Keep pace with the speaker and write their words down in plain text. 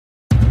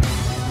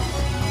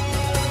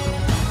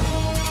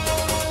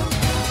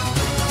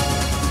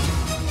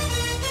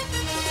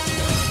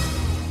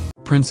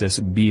Princess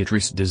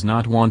Beatrice does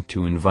not want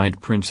to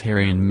invite Prince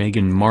Harry and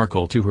Meghan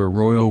Markle to her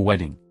royal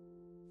wedding.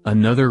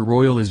 Another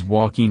royal is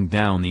walking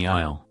down the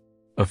aisle.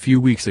 A few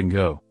weeks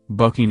ago,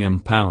 Buckingham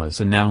Palace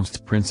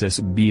announced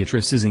Princess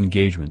Beatrice's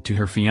engagement to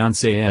her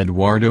fiancé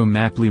Edoardo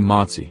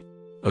Mapliotti.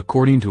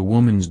 According to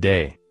Woman's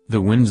Day,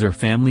 the Windsor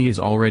family is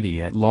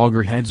already at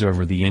loggerheads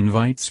over the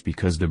invites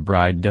because the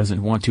bride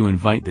doesn't want to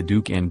invite the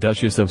Duke and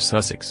Duchess of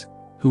Sussex,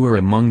 who are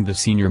among the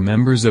senior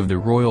members of the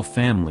royal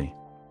family.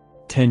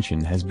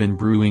 Tension has been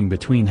brewing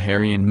between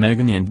Harry and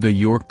Meghan and the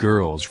York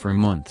girls for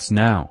months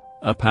now,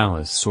 a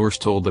palace source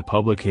told the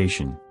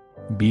publication.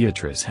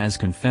 Beatrice has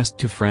confessed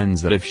to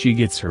friends that if she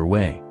gets her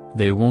way,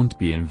 they won't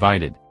be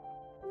invited.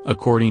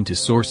 According to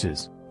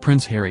sources,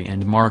 Prince Harry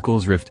and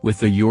Markle's rift with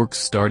the Yorks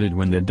started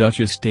when the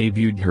Duchess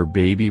debuted her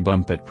baby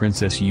bump at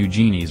Princess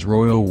Eugenie's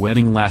royal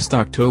wedding last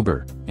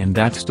October, and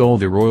that stole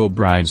the royal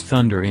bride's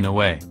thunder in a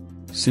way.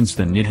 Since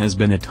then it has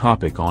been a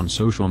topic on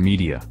social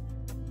media.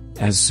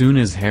 As soon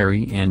as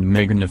Harry and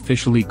Meghan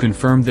officially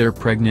confirmed their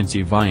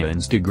pregnancy via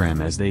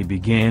Instagram as they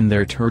began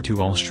their tour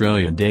to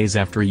Australia days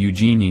after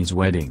Eugenie's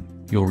wedding,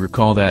 you'll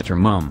recall that her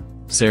mum,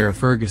 Sarah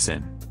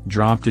Ferguson,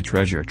 dropped a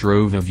treasure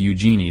trove of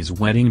Eugenie's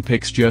wedding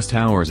pics just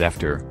hours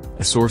after,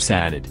 a source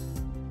added.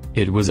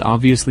 It was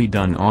obviously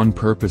done on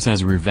purpose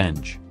as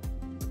revenge.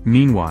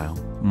 Meanwhile,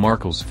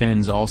 Markle's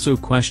fans also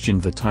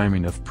questioned the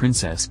timing of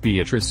Princess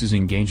Beatrice's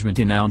engagement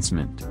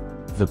announcement.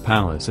 The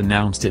palace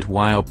announced it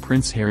while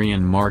Prince Harry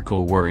and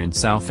Markle were in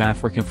South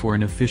Africa for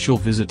an official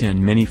visit, and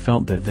many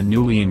felt that the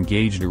newly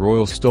engaged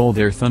royal stole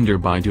their thunder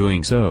by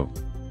doing so.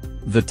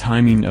 The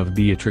timing of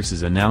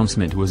Beatrice's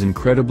announcement was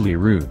incredibly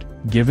rude,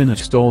 given it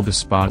stole the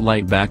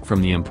spotlight back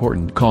from the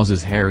important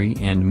causes Harry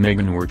and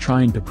Meghan were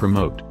trying to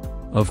promote.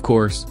 Of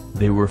course,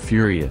 they were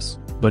furious,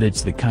 but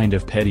it's the kind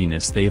of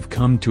pettiness they've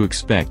come to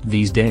expect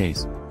these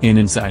days, an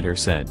insider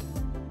said.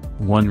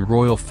 One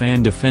royal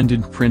fan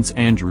defended Prince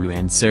Andrew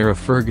and Sarah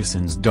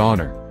Ferguson's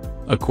daughter.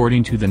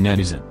 According to the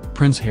netizen,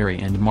 Prince Harry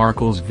and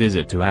Markle's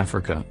visit to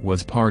Africa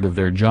was part of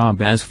their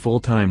job as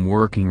full-time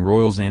working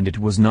royals, and it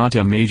was not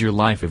a major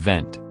life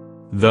event.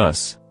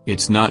 Thus,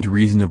 it's not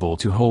reasonable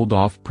to hold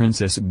off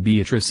Princess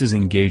Beatrice's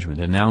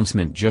engagement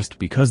announcement just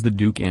because the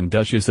Duke and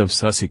Duchess of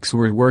Sussex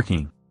were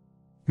working.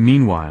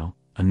 Meanwhile,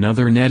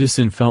 another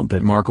netizen felt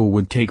that Markle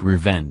would take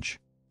revenge.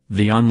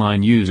 The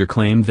online user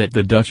claimed that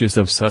the Duchess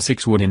of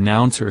Sussex would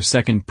announce her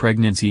second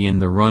pregnancy in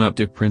the run-up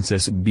to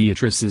Princess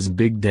Beatrice's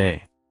big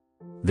day.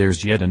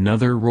 There's yet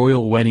another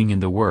royal wedding in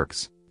the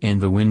works, and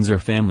the Windsor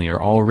family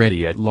are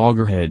already at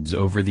loggerheads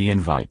over the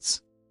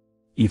invites.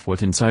 If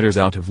what insiders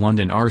out of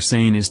London are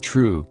saying is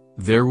true,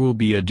 there will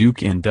be a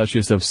Duke and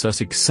Duchess of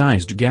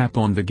Sussex-sized gap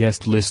on the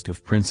guest list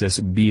of Princess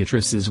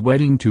Beatrice's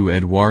wedding to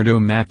Edoardo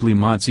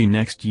Mapliotti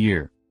next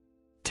year.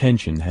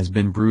 Tension has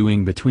been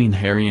brewing between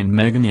Harry and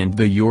Meghan and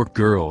the York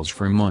girls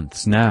for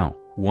months now,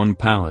 one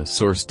palace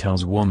source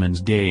tells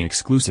Woman's Day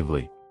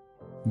exclusively.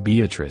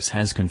 Beatrice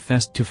has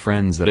confessed to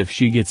friends that if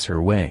she gets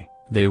her way,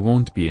 they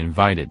won't be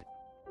invited.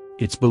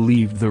 It's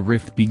believed the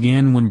rift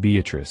began when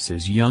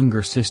Beatrice's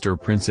younger sister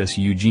Princess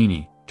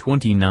Eugenie,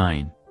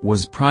 29,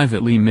 was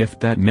privately miffed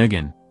that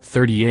Meghan,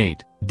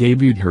 38,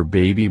 debuted her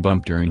baby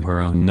bump during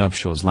her own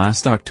nuptials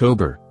last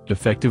October,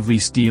 effectively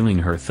stealing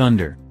her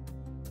thunder.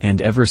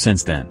 And ever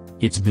since then,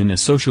 it's been a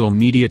social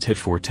media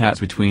tit-for-tat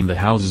between the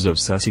houses of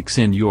Sussex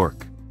and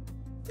York.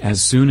 As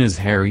soon as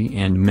Harry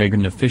and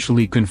Meghan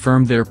officially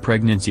confirmed their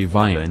pregnancy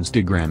via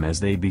Instagram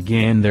as they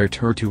began their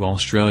tour to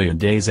Australia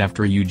days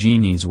after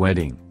Eugenie's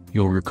wedding,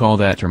 you'll recall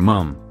that her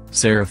mum,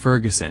 Sarah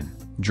Ferguson,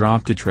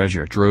 dropped a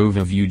treasure trove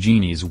of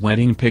Eugenie's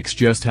wedding pics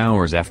just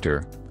hours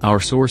after, our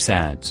source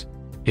adds.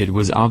 It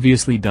was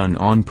obviously done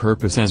on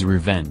purpose as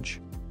revenge.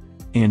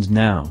 And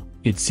now,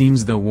 it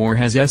seems the war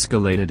has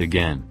escalated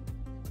again.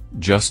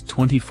 Just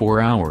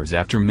 24 hours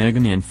after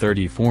Meghan and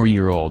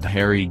 34-year-old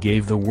Harry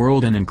gave the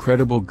world an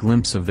incredible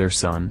glimpse of their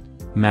son,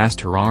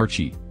 Master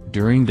Archie,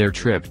 during their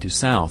trip to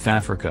South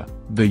Africa,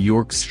 the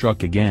Yorks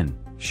struck again,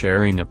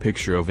 sharing a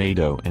picture of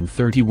Ado and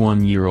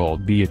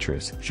 31-year-old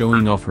Beatrice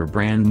showing off her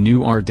brand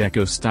new Art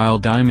Deco-style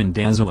diamond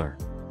dazzler.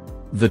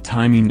 The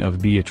timing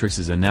of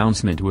Beatrice's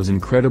announcement was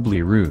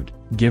incredibly rude,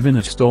 given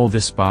it stole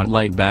the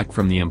spotlight back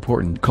from the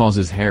important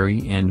causes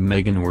Harry and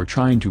Meghan were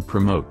trying to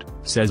promote,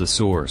 says a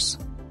source.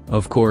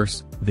 Of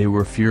course, they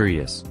were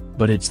furious,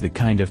 but it's the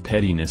kind of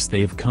pettiness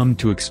they've come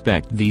to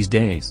expect these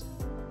days.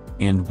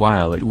 And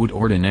while it would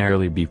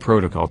ordinarily be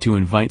protocol to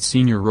invite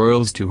senior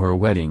royals to her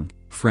wedding,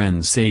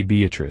 friends say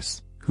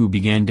Beatrice, who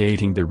began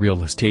dating the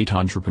real estate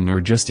entrepreneur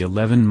just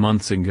 11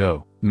 months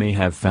ago, may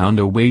have found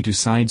a way to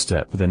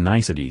sidestep the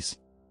niceties.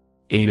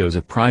 Ado's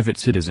a private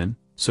citizen,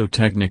 so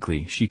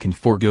technically she can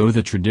forego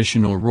the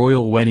traditional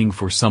royal wedding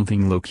for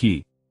something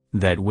low-key.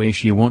 That way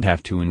she won't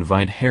have to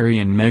invite Harry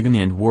and Meghan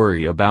and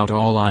worry about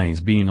all eyes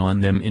being on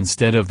them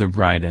instead of the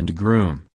bride and groom.